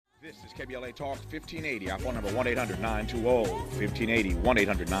This is KBLA Talk 1580. Our phone number 1-800-920-1580.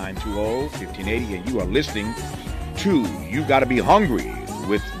 1-800-920-1580. And you are listening to You Gotta Be Hungry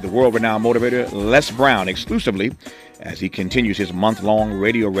with the world-renowned motivator Les Brown exclusively as he continues his month-long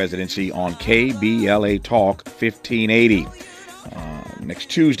radio residency on KBLA Talk 1580. Next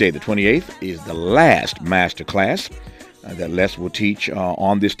Tuesday, the 28th, is the last master class that Les will teach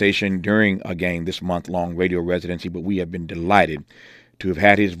on this station during, again, this month-long radio residency. But we have been delighted to have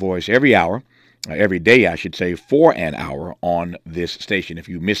had his voice every hour, every day, I should say, for an hour on this station. If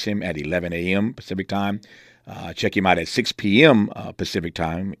you miss him at 11 a.m. Pacific time, check him out at 6 p.m. Pacific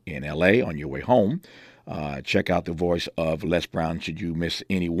time in L.A. on your way home. Check out the voice of Les Brown should you miss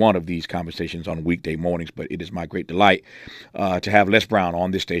any one of these conversations on weekday mornings. But it is my great delight to have Les Brown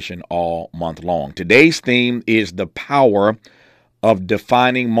on this station all month long. Today's theme is the power of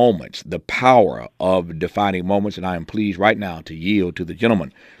defining moments, the power of defining moments. And I am pleased right now to yield to the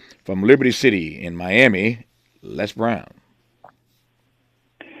gentleman from Liberty City in Miami, Les Brown.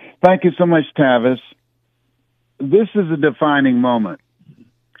 Thank you so much, Tavis. This is a defining moment.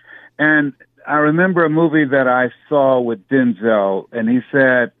 And I remember a movie that I saw with Denzel, and he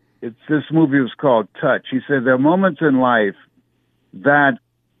said, this movie was called Touch. He said, there are moments in life that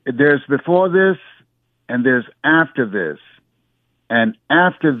there's before this and there's after this. And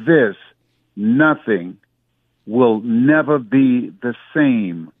after this, nothing will never be the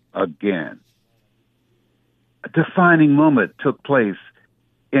same again. A defining moment took place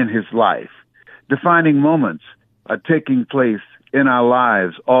in his life. Defining moments are taking place in our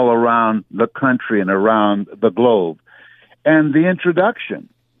lives all around the country and around the globe. And the introduction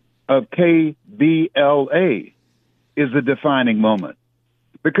of KBLA is a defining moment.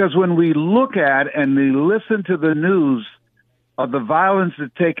 Because when we look at and we listen to the news of the violence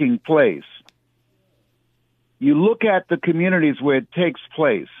that's taking place, you look at the communities where it takes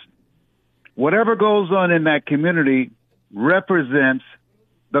place, whatever goes on in that community represents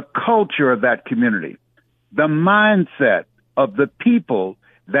the culture of that community, the mindset of the people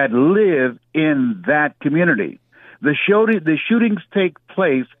that live in that community. The shootings take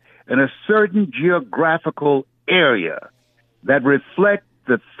place in a certain geographical area that reflect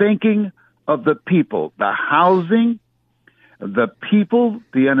the thinking of the people, the housing, the people,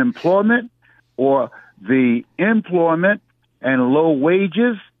 the unemployment, or the employment and low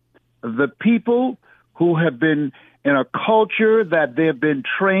wages, the people who have been in a culture that they've been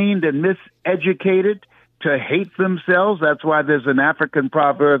trained and miseducated to hate themselves. That's why there's an African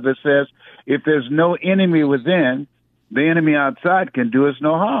proverb that says, if there's no enemy within, the enemy outside can do us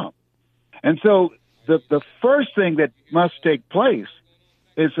no harm. And so the first thing that must take place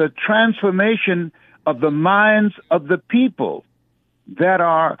is a transformation of the minds of the people that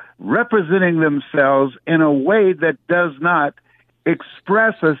are representing themselves in a way that does not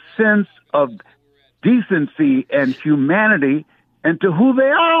express a sense of decency and humanity into who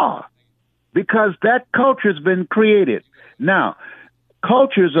they are, because that culture has been created. Now,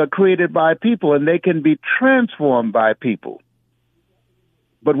 cultures are created by people, and they can be transformed by people.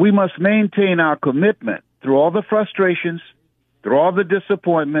 But we must maintain our commitment through all the frustrations, through all the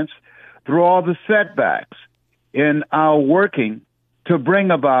disappointments, through all the setbacks in our working to bring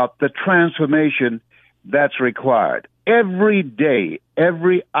about the transformation that's required. Every day,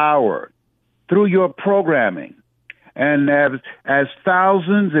 every hour, through your programming, and as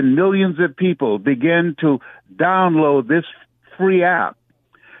thousands and millions of people begin to download this free app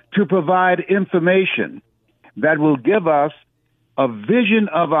to provide information that will give us a vision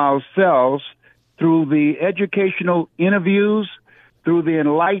of ourselves through the educational interviews, through the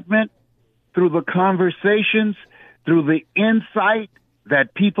enlightenment, through the conversations, through the insight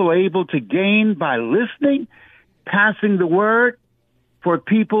that people are able to gain by listening, passing the word for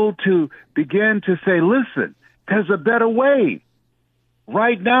people to begin to say, listen, there's a better way.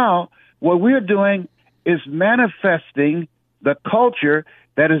 Right now, what we're doing is manifesting the culture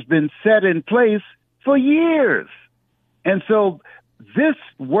that has been set in place for years. And so this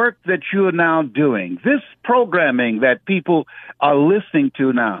work that you are now doing, this programming that people are listening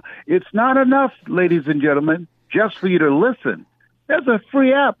to now, it's not enough, ladies and gentlemen, just for you to listen. There's a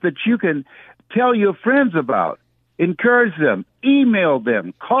free app that you can tell your friends about, encourage them, email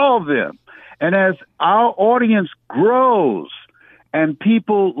them, call them. And as our audience grows and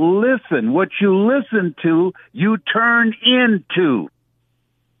people listen, what you listen to, you turn into.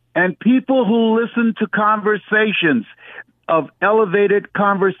 And people who listen to conversations of elevated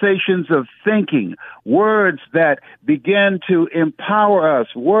conversations of thinking, words that begin to empower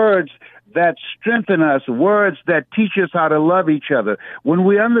us, words that strengthen us, words that teach us how to love each other. When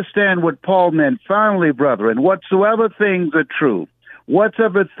we understand what Paul meant, finally, brethren, whatsoever things are true,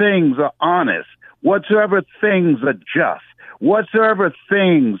 whatsoever things are honest, whatsoever things are just, whatsoever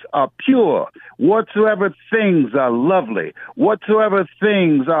things are pure, whatsoever things are lovely, whatsoever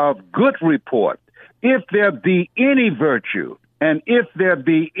things are of good report, if there be any virtue, and if there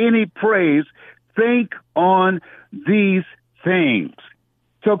be any praise, think on these things.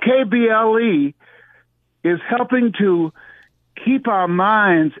 So KBLE is helping to keep our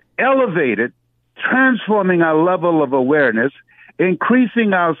minds elevated, transforming our level of awareness,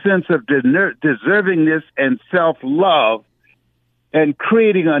 increasing our sense of deservingness and self-love, and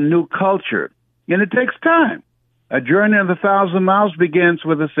creating a new culture. And it takes time. A journey of 1,000 miles begins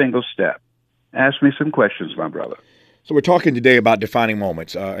with a single step. Ask me some questions, my brother. So we're talking today about defining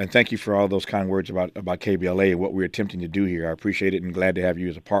moments, and thank you for all those kind words about KBLA and what we're attempting to do here. I appreciate it and glad to have you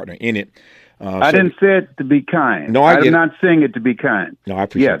as a partner in it. I didn't say it to be kind. No, I'm not saying it to be kind. No, I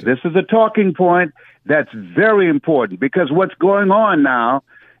appreciate it. This is a talking point that's very important because what's going on now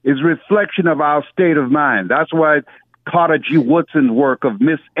is reflection of our state of mind. That's why Carter G. Woodson's work of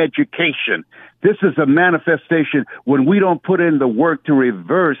miseducation. This is a manifestation. When we don't put in the work to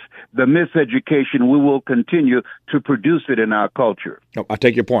reverse the miseducation, we will continue to produce it in our culture. No, I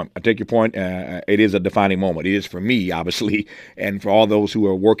take your point. It is a defining moment. It is for me, obviously, and for all those who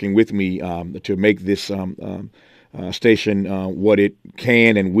are working with me to make this station what it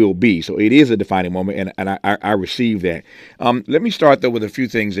can and will be. So it is a defining moment, and I receive that. Let me start, though, with a few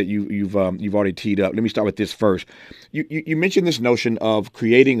things that you've already teed up. Let me start with this first. You mentioned this notion of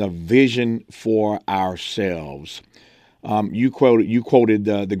creating a vision for ourselves. You quoted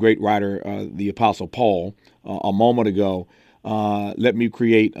the great writer, the Apostle Paul, a moment ago. Let me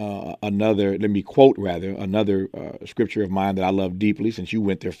quote another scripture of mine that I love deeply, since you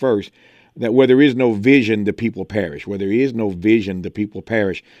went there first. That where there is no vision, the people perish. Where there is no vision, the people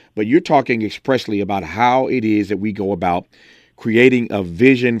perish. But you're talking expressly about how it is that we go about creating a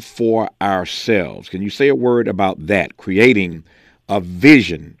vision for ourselves. Can you say a word about that? Creating a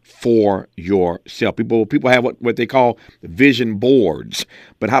vision for yourself. People have what they call vision boards.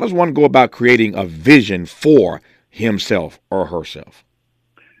 But how does one go about creating a vision for himself or herself?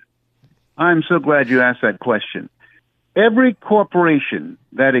 I'm so glad you asked that question. Every corporation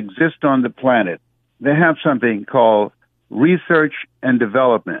that exists on the planet, they have something called research and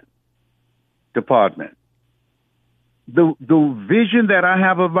development department. The vision that I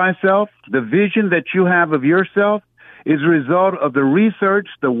have of myself, the vision that you have of yourself, is a result of the research,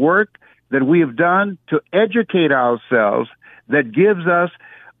 the work that we have done to educate ourselves that gives us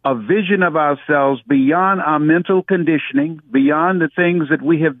a vision of ourselves beyond our mental conditioning, beyond the things that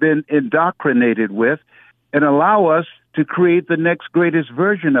we have been indoctrinated with, and allow us to create the next greatest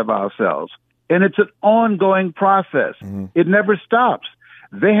version of ourselves. And it's an ongoing process. Mm-hmm. It never stops.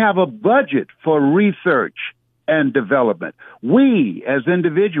 They have a budget for research and development. We, as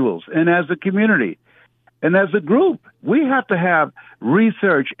individuals and as a community and as a group, we have to have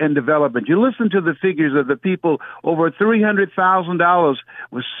research and development. You listen to the figures of the people, over $300,000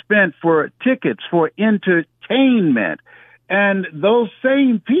 was spent for tickets for entertainment. And those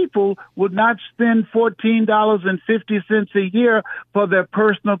same people would not spend $14.50 a year for their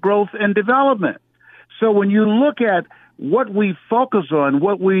personal growth and development. So when you look at what we focus on,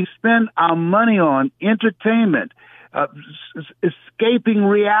 what we spend our money on, entertainment, escaping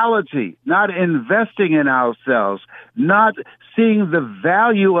reality, not investing in ourselves, not seeing the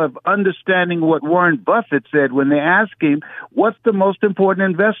value of understanding what Warren Buffett said when they asked him, what's the most important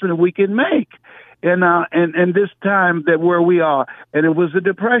investment we can make? And this time that where we are, and it was a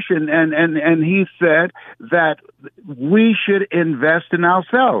depression, and he said that we should invest in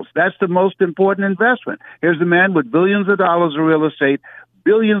ourselves. That's the most important investment. Here's a man with billions of dollars of real estate,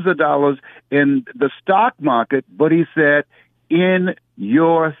 billions of dollars in the stock market, but he said, in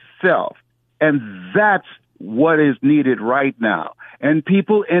yourself. And that's what is needed right now. And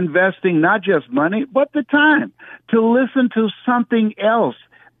people investing not just money, but the time to listen to something else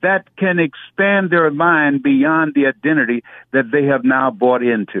that can expand their mind beyond the identity that they have now bought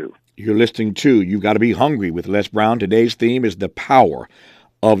into. You're listening to You've Got to Be Hungry with Les Brown. Today's theme is the power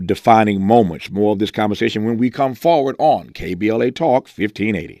of defining moments. More of this conversation when we come forward on KBLA Talk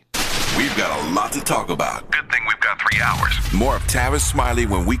 1580. We've got a lot to talk about. Good thing we've got 3 hours. More of Tavis Smiley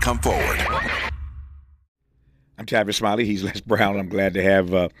when we come forward. I'm Tavis Smiley. He's Les Brown. I'm glad to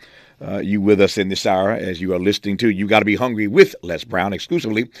have you with us in this hour as you are listening to You Got to Be Hungry with Les Brown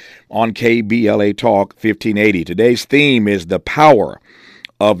exclusively on KBLA Talk 1580. Today's theme is the power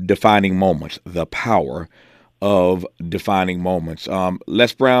of defining moments. The power of defining moments.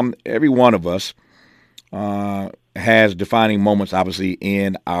 Les Brown, every one of us has defining moments, obviously,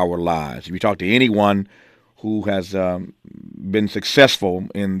 in our lives. If you talk to anyone who has been successful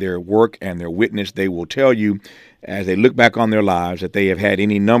in their work and their witness, they will tell you as they look back on their lives that they have had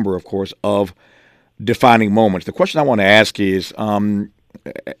any number, of course, of defining moments. The question I want to ask is,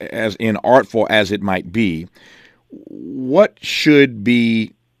 as inartful as it might be, what should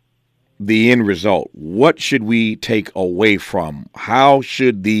be the end result? What should we take away from? How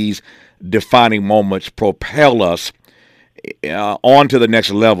should these defining moments propel us on to the next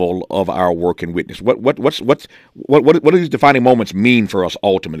level of our work and witness? What do these defining moments mean for us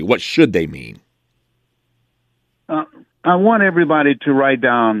ultimately? What should they mean? I want everybody to write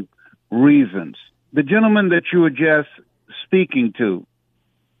down reasons. The gentleman that you were just speaking to,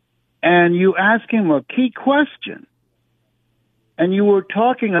 and you ask him a key question, and you were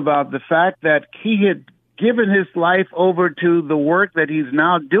talking about the fact that he had given his life over to the work that he's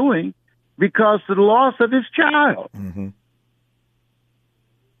now doing because of the loss of his child. Mm-hmm.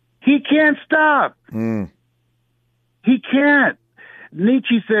 He can't stop. He can't.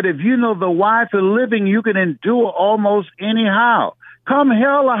 Nietzsche said, if you know the why for living, you can endure almost anyhow. Come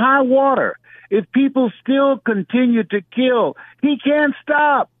hell or high water. If people still continue to kill, he can't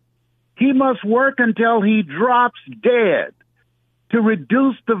stop. He must work until he drops dead to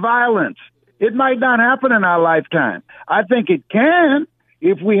reduce the violence. It might not happen in our lifetime. I think it can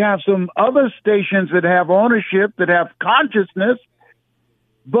if we have some other stations that have ownership, that have consciousness.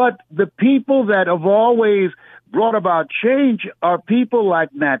 But the people that have always brought about change are people like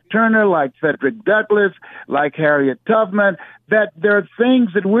Nat Turner, like Frederick Douglass, like Harriet Tubman, that there are things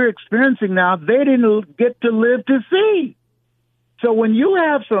that we're experiencing now they didn't get to live to see. So when you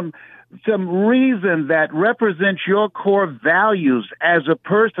have some reason that represents your core values as a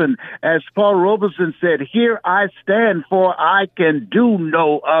person, as Paul Robeson said, here I stand for I can do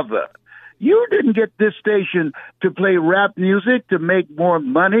no other. You didn't get this station to play rap music, to make more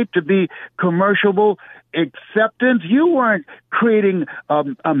money, to be commercial acceptance. You weren't creating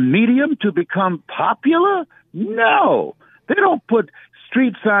a medium to become popular. No, they don't put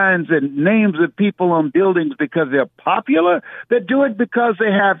street signs and names of people on buildings because they're popular. They do it because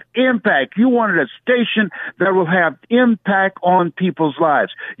they have impact. You wanted a station that will have impact on people's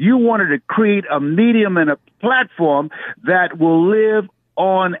lives. You wanted to create a medium and a platform that will live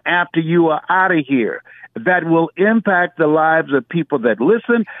on after you are out of here, that will impact the lives of people that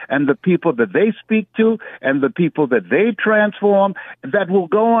listen and the people that they speak to and the people that they transform, that will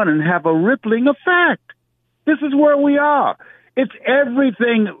go on and have a rippling effect. This is where we are. It's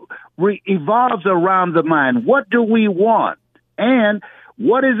everything evolves around the mind. What do we want? And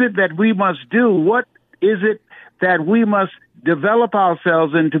what is it that we must do? What is it that we must develop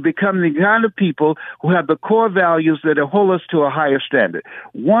ourselves into becoming the kind of people who have the core values that hold us to a higher standard?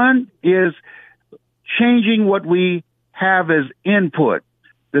 One is changing what we have as input.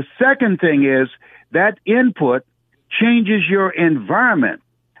 The second thing is that input changes your environment.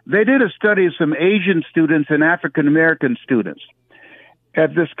 They did a study of some Asian students and African American students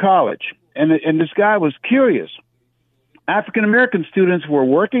at this college, and this guy was curious. African American students were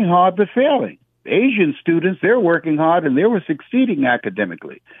working hard but failing. Asian students, they're working hard and they were succeeding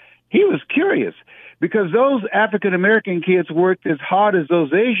academically. He was curious because those African American kids worked as hard as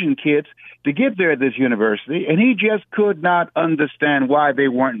those Asian kids to get there at this university, and he just could not understand why they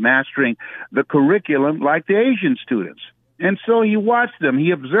weren't mastering the curriculum like the Asian students. And so he watched them, he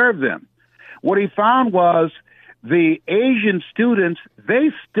observed them. What he found was the Asian students,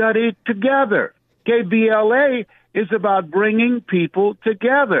 they studied together. KBLA is about bringing people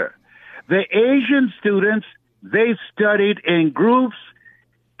together. The Asian students, they studied in groups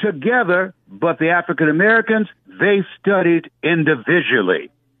together, but the African Americans, they studied individually.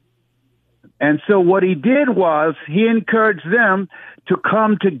 And so what he did was he encouraged them to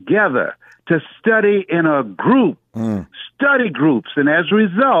come together, to study in a group, study groups. And as a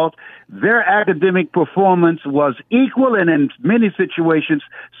result, their academic performance was equal and in many situations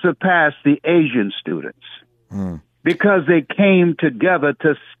surpassed the Asian students because they came together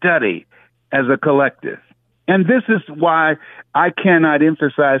to study as a collective. And this is why I cannot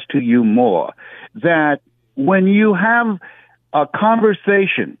emphasize to you more that when you have a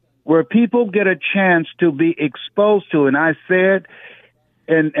conversation where people get a chance to be exposed to, and I said,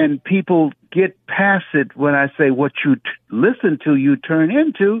 and people get past it when I say what you listen to, you turn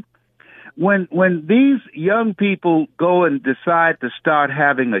into. When these young people go and decide to start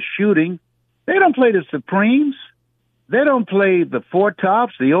having a shooting, they don't play the Supremes. They don't play the Four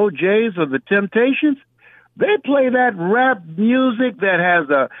Tops, the OJs, or the Temptations. They play that rap music that has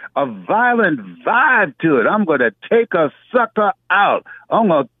a violent vibe to it. I'm going to take a sucker out. I'm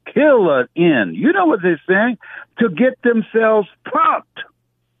going to kill her in. You know what they're saying? To get themselves pumped.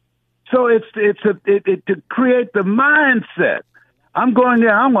 So it to create the mindset. I'm going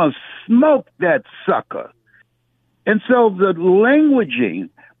there. I'm going to smoke that sucker. And so the languaging,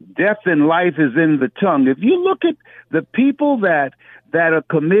 death and life is in the tongue. If you look at the people that are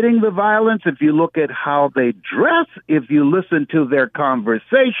committing the violence, if you look at how they dress, if you listen to their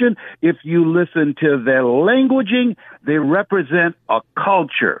conversation, if you listen to their languaging, they represent a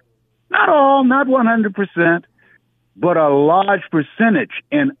culture. Not all, not 100%, but a large percentage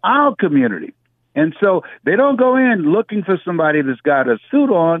in our community. And so they don't go in looking for somebody that's got a suit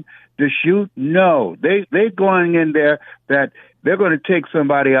on to shoot. No, they're going in there that they're going to take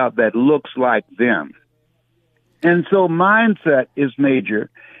somebody out that looks like them. And so mindset is major.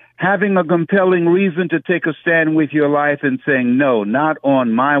 Having a compelling reason to take a stand with your life and saying, no, not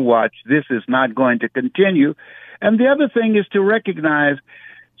on my watch. This is not going to continue. And the other thing is to recognize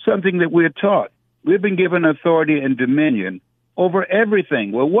something that we're taught. We've been given authority and dominion over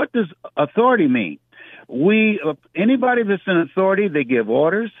everything. Well, what does authority mean? Anybody that's in authority, they give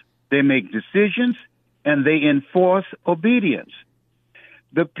orders, they make decisions, and they enforce obedience.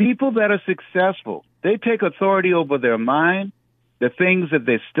 The people that are successful, they take authority over their mind, the things that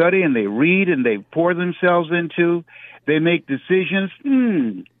they study and they read and they pour themselves into. They make decisions.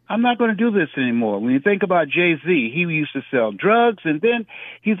 I'm not going to do this anymore. When you think about Jay-Z, he used to sell drugs, and then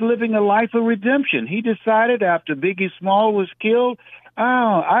he's living a life of redemption. He decided after Biggie Small was killed,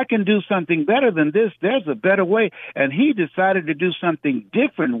 I can do something better than this. There's a better way. And he decided to do something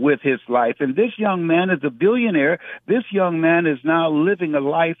different with his life. And this young man is a billionaire. This young man is now living a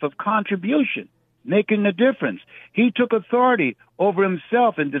life of contribution, making a difference. He took authority over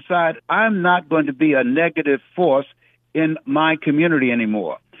himself and decided, I'm not going to be a negative force in my community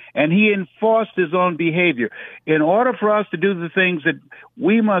anymore. And he enforced his own behavior. In order for us to do the things that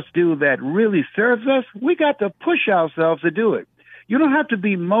we must do that really serves us, we got to push ourselves to do it. You don't have to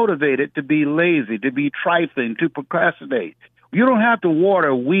be motivated to be lazy, to be trifling, to procrastinate. You don't have to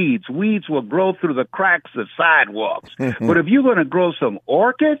water weeds. Weeds will grow through the cracks of sidewalks. But if you're going to grow some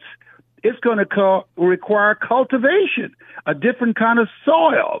orchids, it's going to require cultivation, a different kind of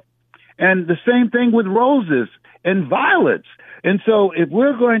soil. And the same thing with roses and violets. And so if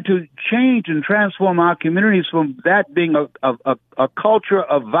we're going to change and transform our communities from that being a culture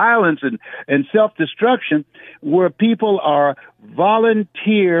of violence and self-destruction, where people are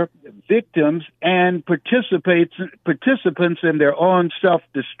volunteer victims and participants in their own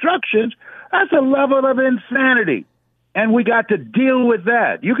self-destruction, that's a level of insanity. And we got to deal with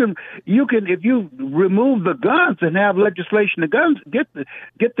that. You can, if you remove the guns and have legislation to guns, get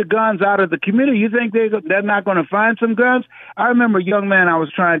the guns out of the community. You think they're not going to find some guns? I remember a young man I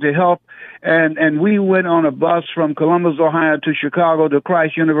was trying to help, and we went on a bus from Columbus, Ohio to Chicago to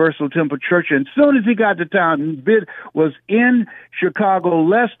Christ Universal Temple Church. And as soon as he got to town, was in Chicago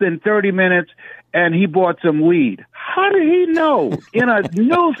less than 30 minutes, and he bought some weed. How did he know in a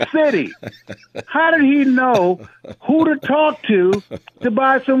new city? How did he know who to talk to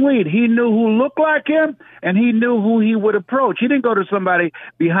buy some weed? He knew who looked like him, and he knew who he would approach. He didn't go to somebody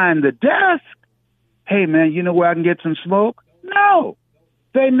behind the desk. Hey, man, you know where I can get some smoke? No.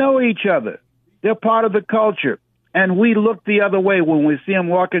 They know each other. They're part of the culture. And we look the other way when we see them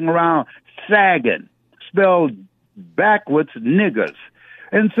walking around sagging, spelled backwards, niggers.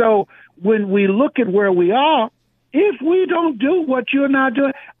 And so when we look at where we are, if we don't do what you're not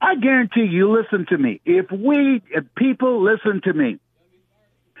doing, I guarantee you, listen to me. If people listen to me,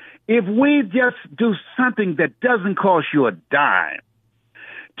 if we just do something that doesn't cost you a dime,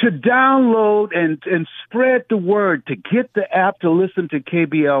 to download and spread the word, to get the app to listen to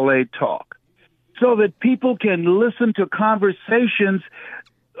KBLA Talk, so that people can listen to conversations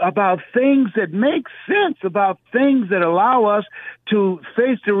about things that make sense, about things that allow us to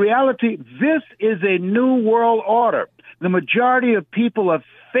face the reality. This is a new world order. The majority of people are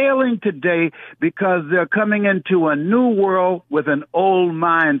failing today because they're coming into a new world with an old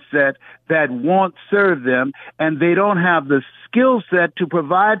mindset that won't serve them, and they don't have the skill set to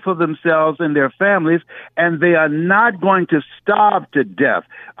provide for themselves and their families, and they are not going to starve to death.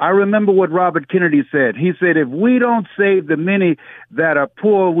 I remember what Robert Kennedy said. He said, if we don't save the many that are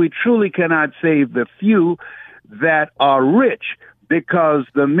poor, we truly cannot save the few that are rich, because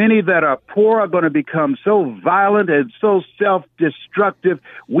the many that are poor are going to become so violent and so self-destructive,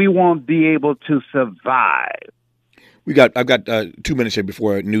 we won't be able to survive. I've got 2 minutes here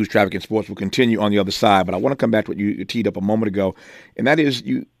before news, traffic, and sports will continue on the other side, but I want to come back to what you teed up a moment ago, and that is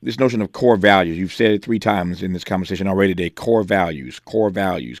this notion of core values. You've said it 3 times in this conversation already today: core values, core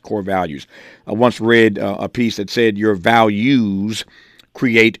values, core values. I once read a piece that said your values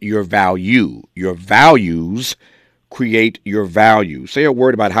create your value. Your values create your values. Say a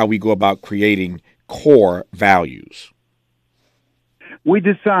word about how we go about creating core values. We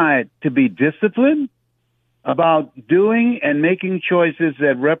decide to be disciplined about doing and making choices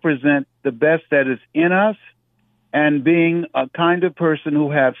that represent the best that is in us, and being a kind of person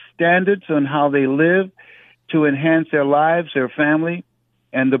who have standards on how they live to enhance their lives, their family,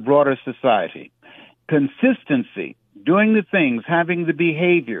 and the broader society. Consistency, doing the things, having the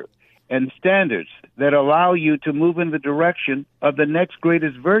behavior and standards that allow you to move in the direction of the next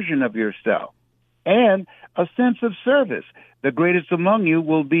greatest version of yourself. And a sense of service. The greatest among you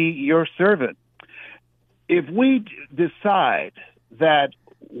will be your servant. If we decide that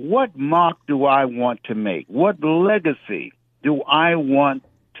what mark do I want to make? What legacy do I want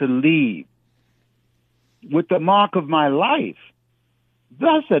to leave with the mark of my life?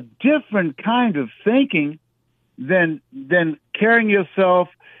 That's a different kind of thinking than carrying yourself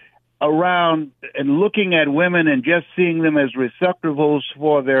around and looking at women and just seeing them as receptacles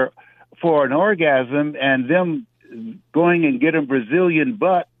for an orgasm, and them going and getting Brazilian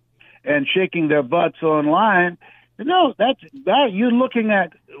butt and shaking their butts online. No, that you're looking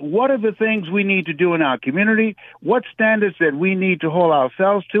at what are the things we need to do in our community, what standards that we need to hold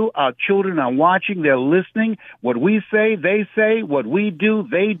ourselves to. Our children are watching, they're listening. What we say, they say. What we do,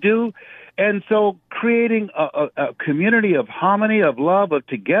 they do. And so creating a community of harmony, of love, of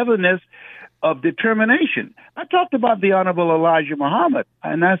togetherness, of determination. I talked about the Honorable Elijah Muhammad,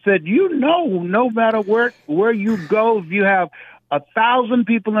 and I said, no matter where you go, if you have 1,000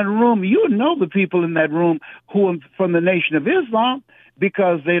 people in a room, you know the people in that room who are from the Nation of Islam,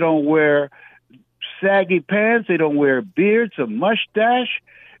 because they don't wear saggy pants, they don't wear beards or mustache,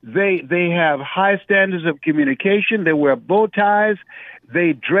 they have high standards of communication, they wear bow ties,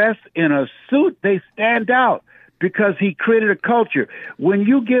 they dress in a suit, they stand out because he created a culture. When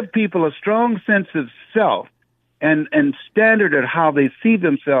you give people a strong sense of self, and standard at how they see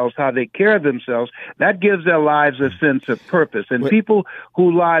themselves, how they care of themselves, that gives their lives a sense of purpose. And people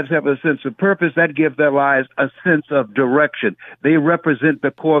whose lives have a sense of purpose, that gives their lives a sense of direction. They represent the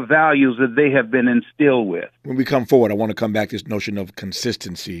core values that they have been instilled with. When we come forward, I want to come back to this notion of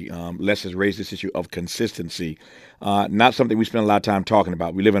consistency. Les has raised this issue of consistency. Not something we spend a lot of time talking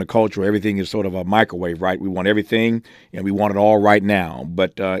about. We live in a culture where everything is sort of a microwave, right? We want everything, and we want it all right now.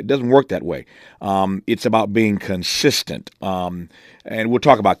 But it doesn't work that way. It's about being consistent. And we'll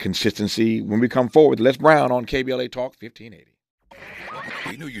talk about consistency when we come forward. Les Brown on KBLA Talk 1580.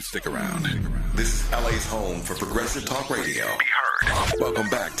 We knew you'd stick around. This is LA's home for progressive talk radio. Be heard. Welcome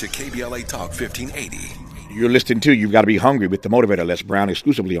back to KBLA Talk 1580. You're listening to You've Got to Be Hungry with the motivator, Les Brown,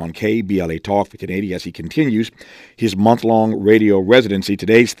 exclusively on KBLA Talk 1580 as he continues his month-long radio residency.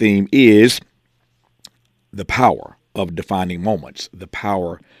 Today's theme is the power of defining moments. The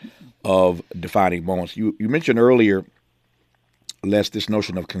power of defining moments. You mentioned earlier, Les, this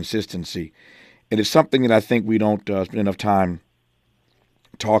notion of consistency. And it's something that I think we don't spend enough time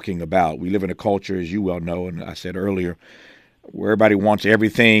talking about. We live in a culture, as you well know, and I said earlier, where everybody wants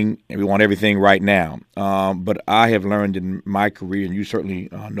everything, and we want everything right now. But I have learned in my career, and you certainly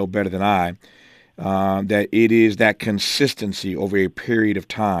know better than I, that it is that consistency over a period of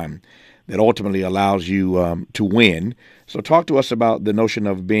time that ultimately allows you to win. So talk to us about the notion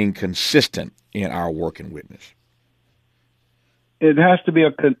of being consistent in our work and witness. It has to be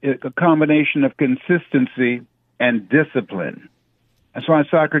a combination of consistency and discipline. That's why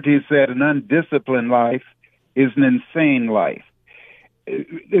Socrates said an undisciplined life is an insane life.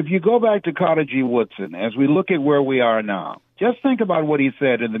 If you go back to Carter G. Woodson, as we look at where we are now, just think about what he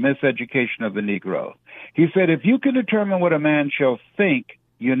said in The Miseducation of the Negro. He said, if you can determine what a man shall think,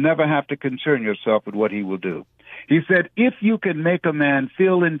 you never have to concern yourself with what he will do. He said, if you can make a man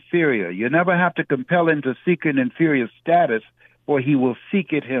feel inferior, you never have to compel him to seek an inferior status, for he will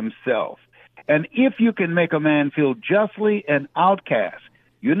seek it himself. And if you can make a man feel justly an outcast,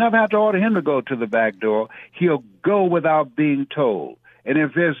 you never have to order him to go to the back door. He'll go without being told. And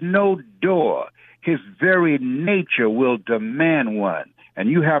if there's no door, his very nature will demand one. And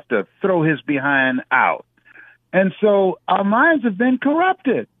you have to throw his behind out. And so our minds have been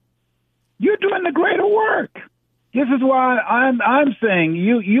corrupted. You're doing the greater work. This is why I'm saying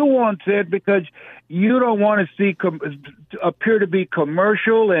you want it, because you don't want to appear to be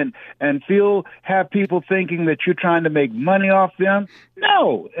commercial and have people thinking that you're trying to make money off them.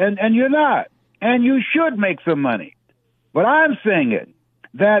 No, and you're not. And you should make some money. But I'm saying it,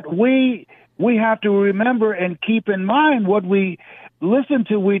 that we have to remember and keep in mind what we listen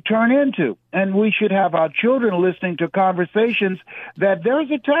to, we turn into. And we should have our children listening to conversations that there's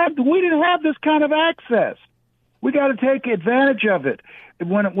a time we didn't have this kind of access. We got to take advantage of it.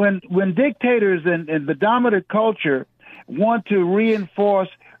 when dictators and the dominant culture want to reinforce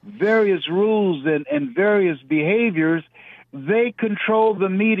various rules and various behaviors, they control the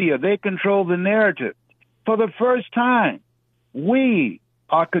media. They control the narrative. For the first time, we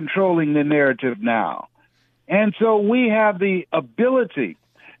are controlling the narrative now. And so we have the ability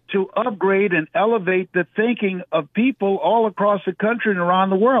to upgrade and elevate the thinking of people all across the country and around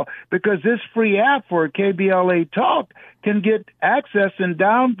the world, because this free app for KBLA Talk can get access and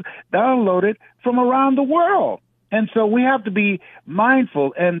download it from around the world. And so we have to be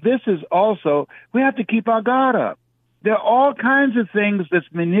mindful, and this is also, we have to keep our guard up. There are all kinds of things that's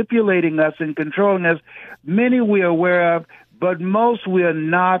manipulating us and controlling us. Many we are aware of, but most we are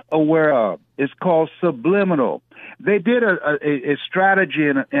not aware of. It's called subliminal. They did a strategy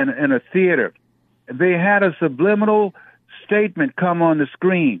in a theater. They had a subliminal statement come on the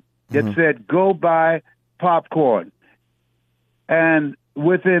screen that said, "Go buy popcorn." And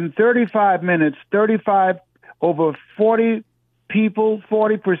within 35 minutes, over 40 people,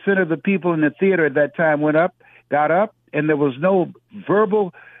 40% of the people in the theater at that time got up, and there was no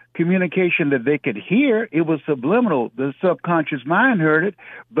verbal communication that they could hear. It was subliminal. The subconscious mind heard it,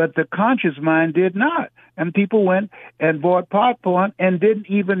 but the conscious mind did not. And people went and bought popcorn and didn't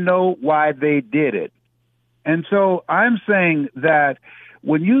even know why they did it. And so I'm saying that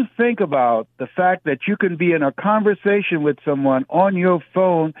when you think about the fact that you can be in a conversation with someone on your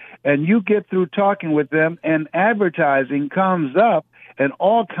phone and you get through talking with them and advertising comes up and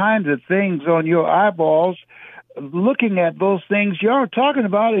all kinds of things on your eyeballs, looking at those things you're talking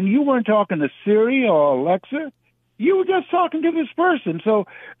about, and you weren't talking to Siri or Alexa. You were just talking to this person. So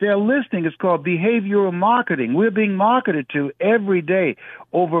their listing is called behavioral marketing. We're being marketed to every day.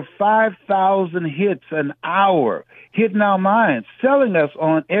 Over 5,000 hits an hour, hitting our minds, selling us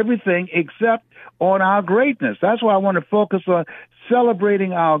on everything except on our greatness. That's why I want to focus on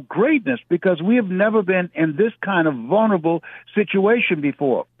celebrating our greatness, because we have never been in this kind of vulnerable situation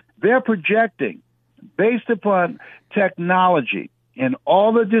before. They're projecting, based upon technology and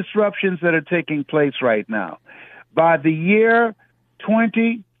all the disruptions that are taking place right now, by the year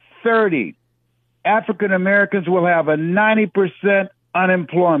 2030, African Americans will have a 90%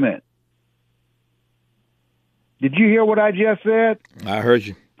 unemployment. Did you hear what I just said? I heard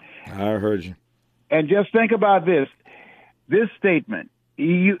you. And just think about this statement.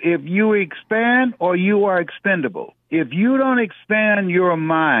 If you expand, or you are expendable. If you don't expand your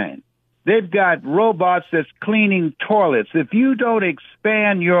mind, they've got robots that's cleaning toilets. If you don't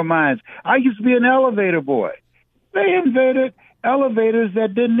expand your minds, I used to be an elevator boy. They invented elevators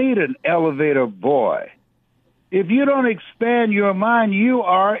that didn't need an elevator boy. If you don't expand your mind, you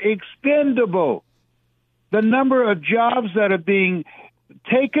are expendable. The number of jobs that are being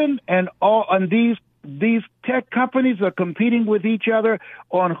taken and these tech companies are competing with each other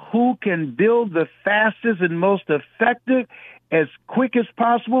on who can build the fastest and most effective as quick as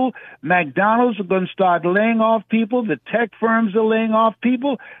possible. McDonald's are going to start laying off people. The tech firms are laying off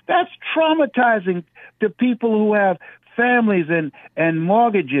people. That's traumatizing to people who have families and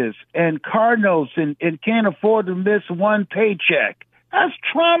mortgages and car notes and can't afford to miss one paycheck. That's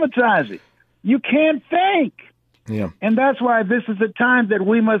traumatizing. You can't think. Yeah. And that's why this is a time that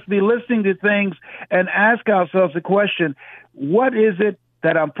we must be listening to things and ask ourselves the question, what is it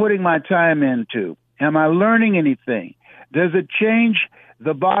that I'm putting my time into? Am I learning anything? Does it change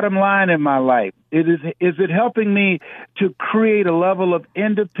the bottom line in my life? Is it helping me to create a level of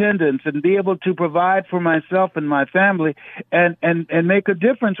independence and be able to provide for myself and my family and make a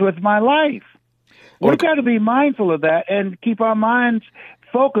difference with my life? We've got to be mindful of that and keep our minds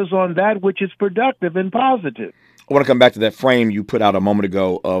focused on that which is productive and positive. I want to come back to that frame you put out a moment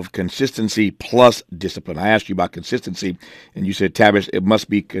ago of consistency plus discipline. I asked you about consistency, and you said, Tavish, it must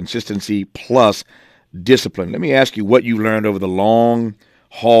be consistency plus discipline. Let me ask you what you learned over the long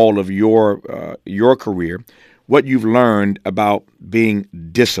haul of your career, what you've learned about being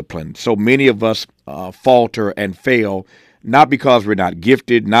disciplined. So many of us falter and fail, not because we're not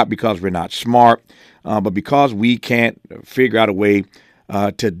gifted, not because we're not smart, but because we can't figure out a way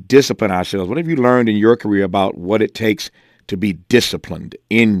to discipline ourselves. What have you learned in your career about what it takes to be disciplined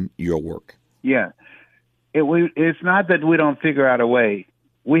in your work? Yeah. It's not that we don't figure out a way.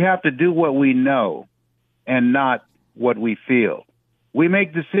 We have to do what we know and not what we feel. We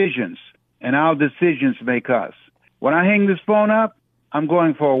make decisions, and our decisions make us. When I hang this phone up, I'm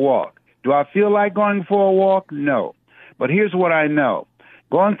going for a walk. Do I feel like going for a walk? No. But here's what I know.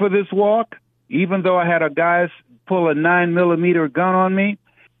 Going for this walk, even though I had a guy pull a 9mm gun on me,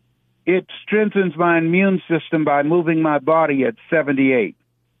 it strengthens my immune system by moving my body at 78.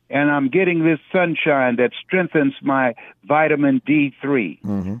 and I'm getting this sunshine that strengthens my vitamin D3.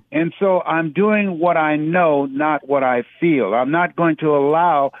 Mm-hmm. And so I'm doing what I know, not what I feel. I'm not going to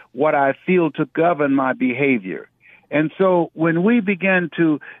allow what I feel to govern my behavior. And so when we begin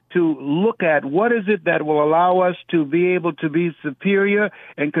to look at what is it that will allow us to be able to be superior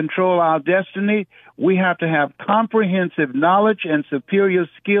and control our destiny, we have to have comprehensive knowledge and superior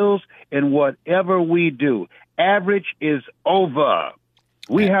skills in whatever we do. Average is over.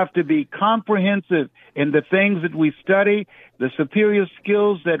 We have to be comprehensive in the things that we study, the superior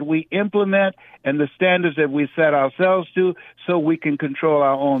skills that we implement, and the standards that we set ourselves to, so we can control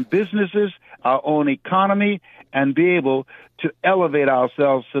our own businesses, our own economy, and be able to elevate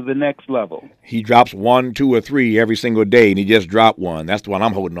ourselves to the next level. He drops 1, 2, or 3 every single day, and he just dropped one. That's the one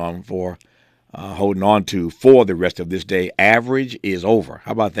I'm holding on to for the rest of this day. Average is over.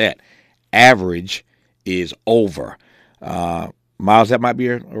 How about that? Average is over. Miles, that might be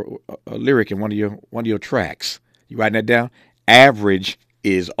a lyric in one of your tracks. You writing that down? Average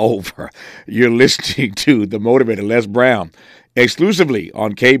is over. You're listening to the motivator, Les Brown, exclusively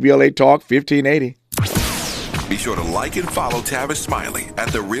on KBLA Talk 1580. Be sure to like and follow Tavis Smiley at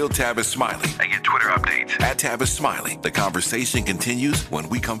The Real Tavis Smiley and get Twitter updates at Tavis Smiley. The conversation continues when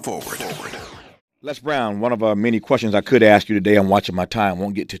we come forward. Les Brown, one of many questions I could ask you today. I'm watching my time.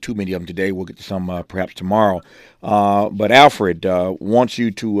 Won't get to too many of them today. We'll get to some perhaps tomorrow. But Alfred wants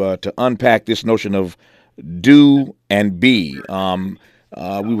you to unpack this notion of do and be.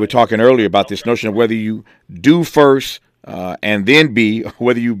 We were talking earlier about this notion of whether you do first and then be, or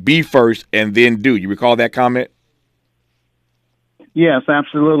whether you be first and then do. You recall that comment? Yes,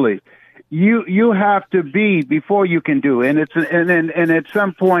 absolutely. You have to be before you can do, and at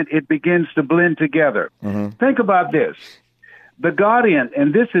some point it begins to blend together. Mm-hmm. Think about this. The Guardian,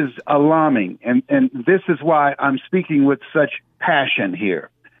 and this is alarming, and this is why I'm speaking with such passion here.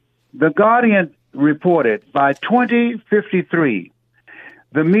 The Guardian reported by 2053,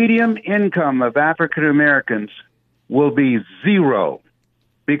 the median income of African Americans will be 0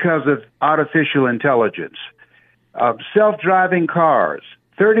 because of artificial intelligence. Self-driving cars,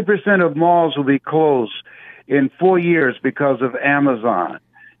 30% of malls will be closed in 4 years because of Amazon.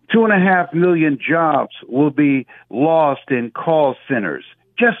 2.5 million jobs will be lost in call centers.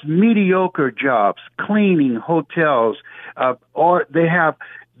 Just mediocre jobs, cleaning, hotels, or they have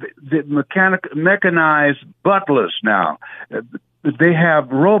the mechanized butlers now. They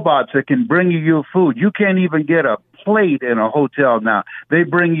have robots that can bring you your food. You can't even get a plate in a hotel now. They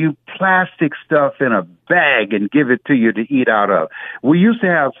bring you plastic stuff in a bag and give it to you to eat out of. We used to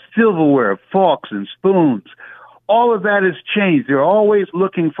have silverware, forks, and spoons. All of that has changed. They're always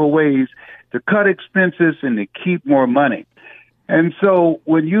looking for ways to cut expenses and to keep more money. And so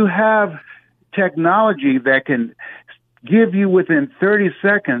when you have technology that can give you within 30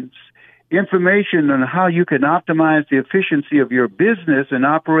 seconds information on how you can optimize the efficiency of your business and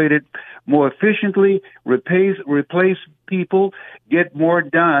operate it more efficiently, replace people, get more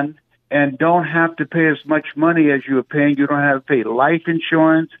done, and don't have to pay as much money as you are paying. You don't have to pay life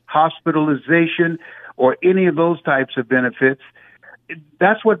insurance, hospitalization, or any of those types of benefits.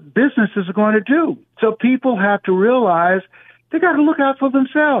 That's what businesses are going to do. So people have to realize they got to look out for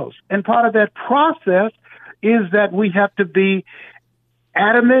themselves. And part of that process is that we have to be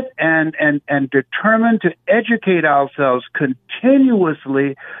adamant and determined to educate ourselves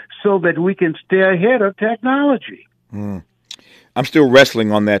continuously so that we can stay ahead of technology. I'm still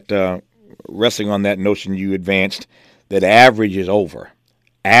wrestling on that notion you advanced that average is over.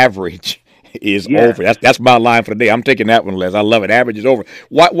 Average is over. That's my line for the day. I'm taking that one, Les. I love it. Average is over.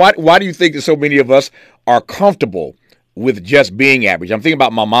 Why do you think that so many of us are comfortable with just being average? I'm thinking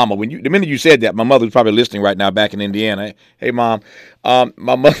about my mama. The minute you said that, my mother's probably listening right now back in Indiana. Hey, Mom.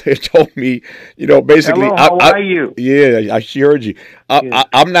 My mother told me, basically. Hello, how are you? Yeah, she heard you.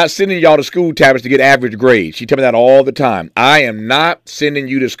 I'm not sending y'all to school, Tavis, to get average grades. She tells me that all the time. I am not sending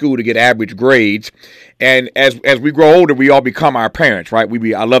you to school to get average grades. And as we grow older, we all become our parents, right?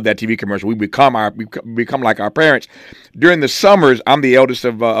 I love that TV commercial. We become like our parents. During the summers, I'm the eldest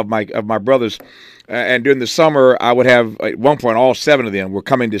of my brothers. And during the summer, I would have, at one point, all 7 of them were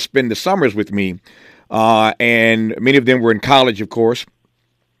coming to spend the summers with me. And many of them were in college, of course.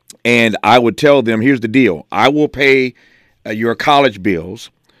 And I would tell them, here's the deal. I will pay your college bills.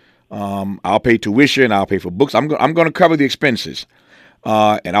 I'll pay tuition. I'll pay for books. I'm going to cover the expenses.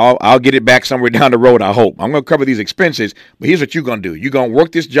 And I'll get it back somewhere down the road, I hope. I'm going to cover these expenses. But here's what you're going to do. You're going to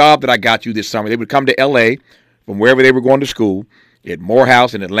work this job that I got you this summer. They would come to L.A. from wherever they were going to school, at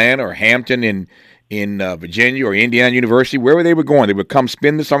Morehouse in Atlanta or Hampton in Virginia or Indiana University, wherever they were going. They would come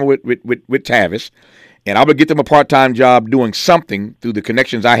spend the summer with Tavis, and I would get them a part-time job doing something through the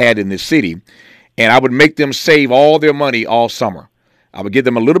connections I had in this city, and I would make them save all their money all summer. I would give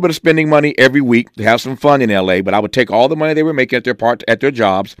them a little bit of spending money every week to have some fun in LA, but I would take all the money they were making at their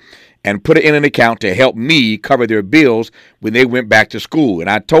jobs and put it in an account to help me cover their bills when they went back to school. And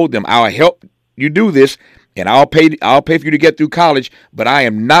I told them, I'll help you do this, and I'll pay for you to get through college, but I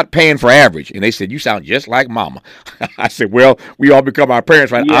am not paying for average. And they said, you sound just like mama. I said, well, we all become our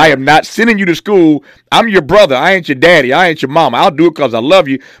parents, right? Yeah. I am not sending you to school. I'm your brother. I ain't your daddy. I ain't your mama. I'll do it because I love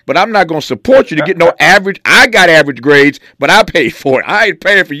you, but I'm not going to support you to get no average. I got average grades, but I paid for it. I ain't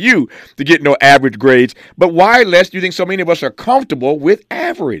paying for you to get no average grades. But why, Les, do you think so many of us are comfortable with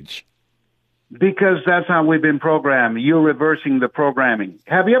average? Because that's how we've been programmed. You're reversing the programming.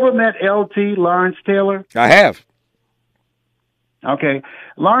 Have you ever met LT, Lawrence Taylor? I have. Okay.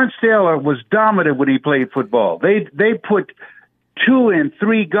 Lawrence Taylor was dominant when he played football. They put 2 and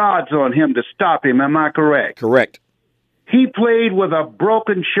 3 guards on him to stop him. Am I correct? Correct. He played with a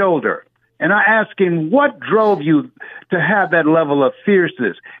broken shoulder. And I asked him, what drove you to have that level of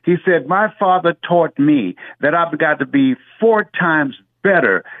fierceness? He said, my father taught me that I've got to be 4 times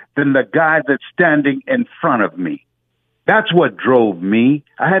better than the guy that's standing in front of me. That's what drove me.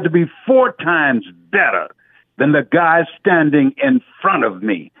 I had to be 4 times better than the guy standing in front of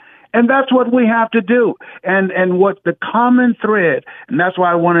me. And that's what we have to do. And what the common thread, and that's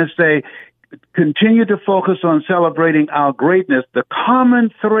why I want to say, continue to focus on celebrating our greatness. The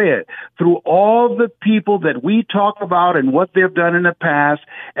common thread through all the people that we talk about and what they've done in the past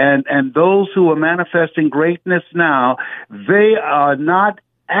and those who are manifesting greatness now, they are not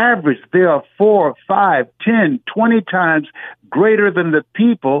average. They are 4, 5, 10, 20 times greater than the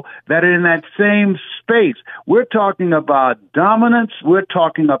people that are in that same space. We're talking about dominance. We're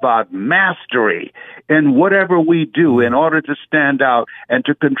talking about mastery in whatever we do in order to stand out and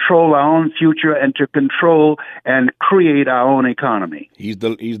to control our own future and to control and create our own economy. He's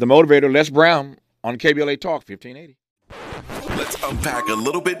the motivator, Les Brown, on KBLA Talk 1580. Let's unpack a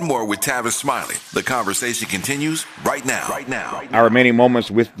little bit more with Tavis Smiley. The conversation continues right now. Our remaining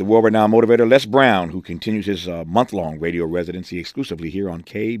moments with the world-renowned motivator, Les Brown, who continues his month-long radio residency exclusively here on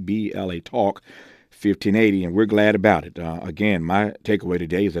KBLA Talk 1580, and we're glad about it. Again, my takeaway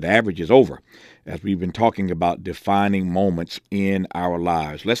today is that average is over, as we've been talking about defining moments in our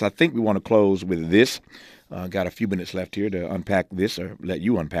lives. Les, I think we want to close with this. Got a few minutes left here to unpack this, or let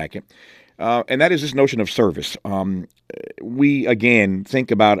you unpack it. And that is this notion of service. We, again,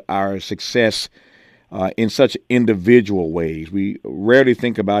 think about our success in such individual ways. We rarely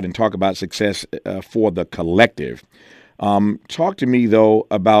think about and talk about success for the collective. Talk to me, though,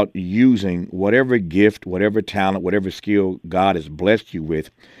 about using whatever gift, whatever talent, whatever skill God has blessed you with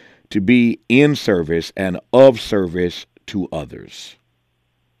to be in service and of service to others.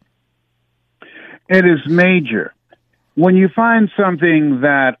 It is major. When you find something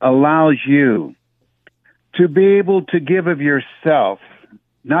that allows you to be able to give of yourself,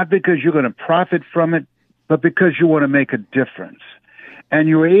 not because you're going to profit from it, but because you want to make a difference, and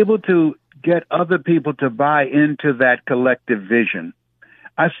you're able to get other people to buy into that collective vision.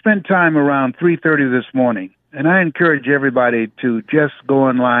 I spent time around 3:30 this morning, and I encourage everybody to just go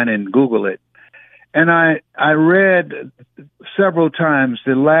online and Google it. And I read several times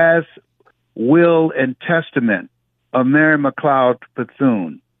the last will and testament of Mary McLeod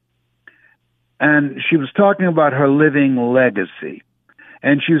Bethune. And she was talking about her living legacy.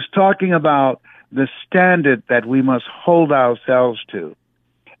 And she was talking about the standard that we must hold ourselves to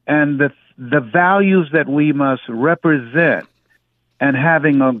and the values that we must represent, and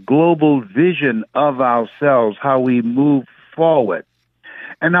having a global vision of ourselves, how we move forward.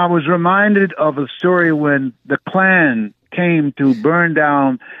 And I was reminded of a story when the Klan came to burn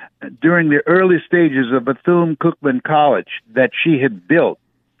down during the early stages of Bethune-Cookman College that she had built.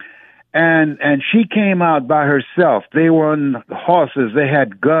 And she came out by herself. They were on horses, they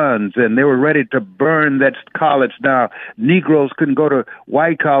had guns, and they were ready to burn that college down. Negroes couldn't go to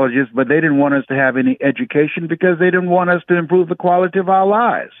white colleges, but they didn't want us to have any education because they didn't want us to improve the quality of our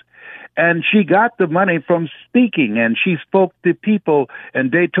lives. And she got the money from speaking, and she spoke to people in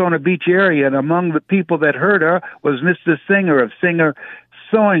Daytona Beach area, and among the people that heard her was Mr. Singer of Singer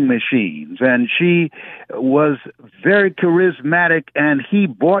Sewing Machines, and she was very charismatic, and he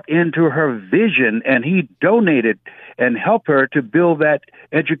bought into her vision, and he donated and helped her to build that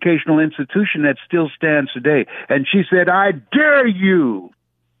educational institution that still stands today. And she said, I dare you,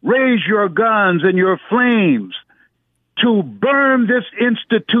 raise your guns and your flames to burn this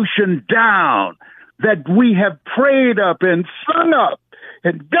institution down that we have prayed up and sung up,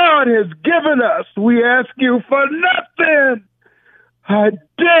 and God has given us. We ask you for nothing I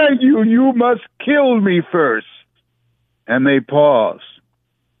dare you, you must kill me first. And they paused.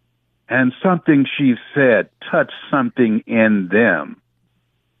 And something she said touched something in them.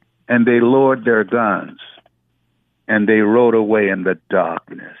 And they lowered their guns. And they rode away in the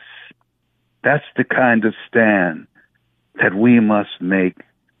darkness. That's the kind of stand that we must make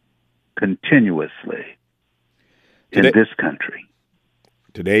continuously in this country.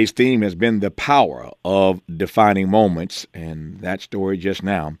 Today's theme has been the power of defining moments, and that story just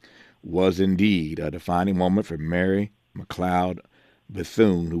now was indeed a defining moment for Mary McLeod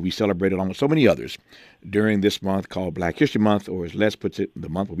Bethune, who we celebrated along with so many others during this month called Black History Month, or as Les puts it, the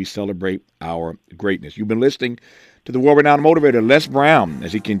month where we celebrate our greatness. You've been listening to the world-renowned motivator, Les Brown,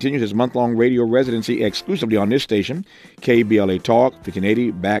 as he continues his month-long radio residency exclusively on this station, KBLA Talk,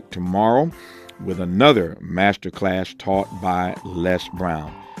 1580, back tomorrow with another masterclass taught by Les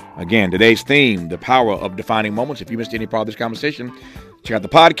Brown. Again, today's theme, the power of defining moments. If you missed any part of this conversation, check out the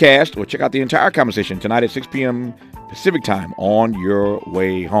podcast or check out the entire conversation tonight at 6 p.m. Pacific time on your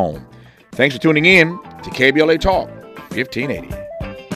way home. Thanks for tuning in to KBLA Talk 1580.